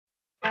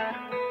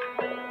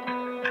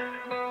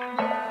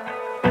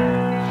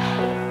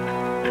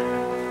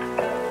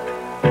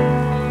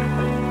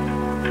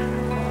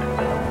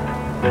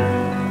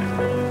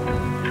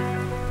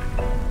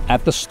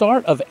At the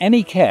start of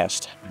any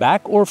cast,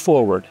 back or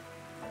forward,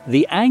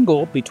 the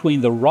angle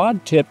between the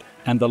rod tip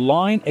and the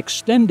line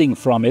extending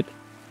from it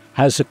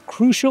has a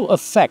crucial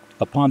effect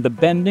upon the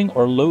bending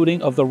or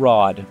loading of the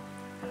rod.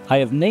 I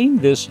have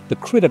named this the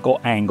critical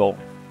angle.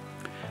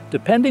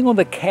 Depending on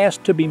the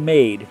cast to be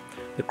made,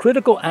 the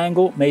critical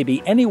angle may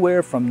be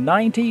anywhere from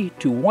 90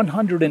 to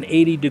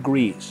 180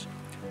 degrees.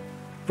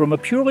 From a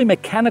purely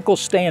mechanical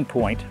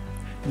standpoint,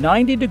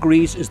 90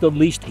 degrees is the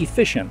least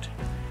efficient,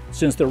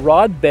 since the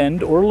rod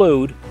bend or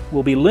load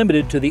will be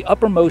limited to the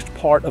uppermost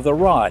part of the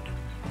rod,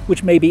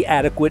 which may be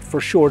adequate for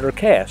shorter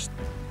casts.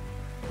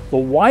 The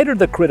wider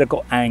the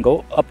critical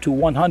angle, up to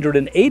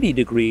 180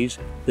 degrees,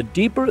 the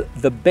deeper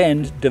the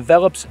bend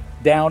develops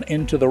down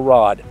into the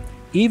rod,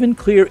 even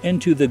clear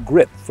into the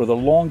grip for the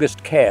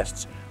longest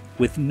casts,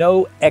 with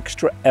no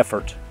extra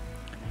effort.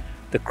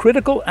 The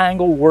critical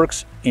angle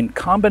works in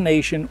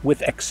combination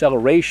with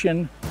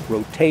acceleration,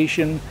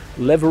 rotation,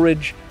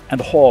 leverage, and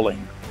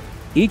hauling.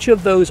 Each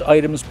of those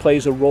items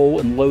plays a role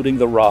in loading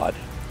the rod.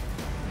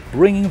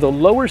 Bringing the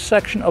lower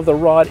section of the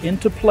rod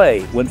into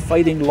play when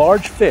fighting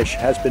large fish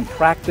has been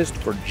practiced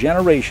for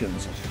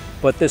generations,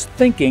 but this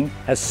thinking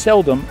has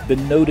seldom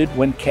been noted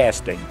when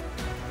casting.